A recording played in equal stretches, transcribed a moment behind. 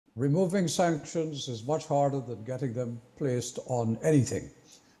removing sanctions is much harder than getting them placed on anything.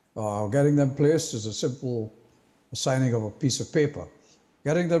 Getting them placed is a simple signing of a piece of paper.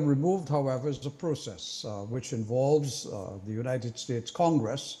 Getting them removed, however, is a process which involves the United States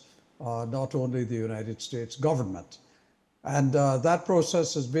Congress, not only the United States government. And that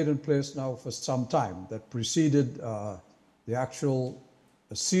process has been in place now for some time. That preceded the actual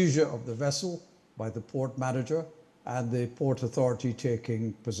seizure of the vessel by the port manager and the port authority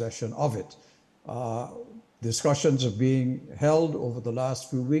taking possession of it. Discussions are being held over the last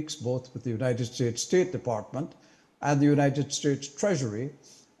few weeks, both with the United States State Department and the United States Treasury,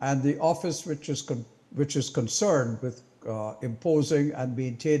 and the office which is concerned with imposing and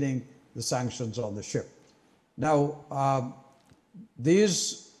maintaining the sanctions on the ship. Now,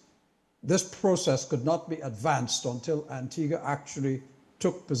 this process could not be advanced until Antigua actually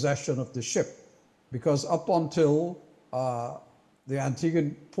took possession of the ship, because up until the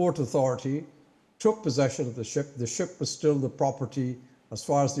Antiguan Port Authority took possession of the ship was still the property, as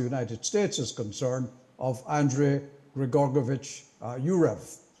far as the United States is concerned, of Andrei Grigorgovich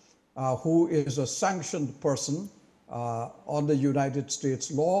Yurev, who is a sanctioned person under United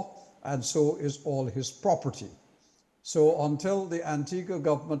States law, and so is all his property. So until the Antigua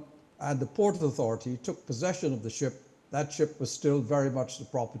government and the Port Authority took possession of the ship, that ship was still very much the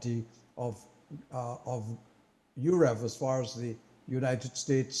property of Yurev as far as the United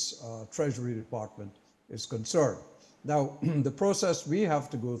States Treasury Department is concerned. Now, the process we have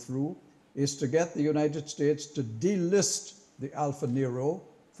to go through is to get the United States to delist the Alfa Nero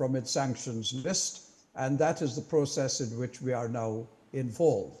from its sanctions list, and that is the process in which we are now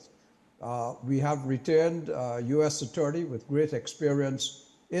involved. We have retained a U.S. attorney with great experience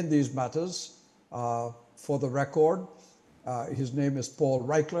in these matters. For the record, his name is Paul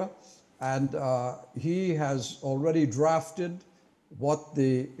Reichler, and he has already drafted what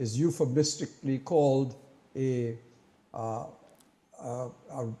is euphemistically called a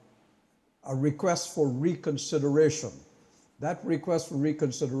request for reconsideration. That request for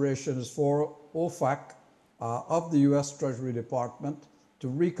reconsideration is for OFAC of the U.S. Treasury Department to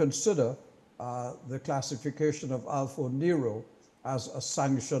reconsider the classification of Alfa Nero as a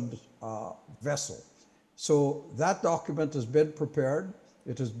sanctioned vessel. So that document has been prepared.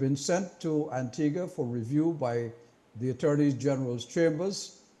 It has been sent to Antigua for review by the Attorney General's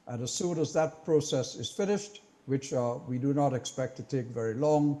chambers, and as soon as that process is finished, which we do not expect to take very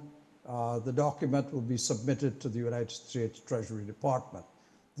long, the document will be submitted to the United States Treasury Department.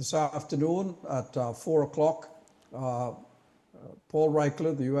 This afternoon at 4 o'clock, Paul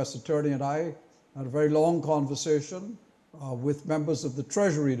Reichler, the U.S. Attorney, and I had a very long conversation with members of the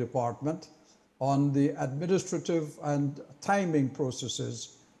Treasury Department on the administrative and timing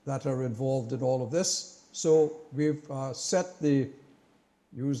processes that are involved in all of this. So we've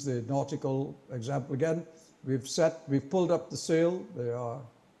use the nautical example again, we've pulled up the sail, the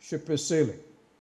ship is sailing.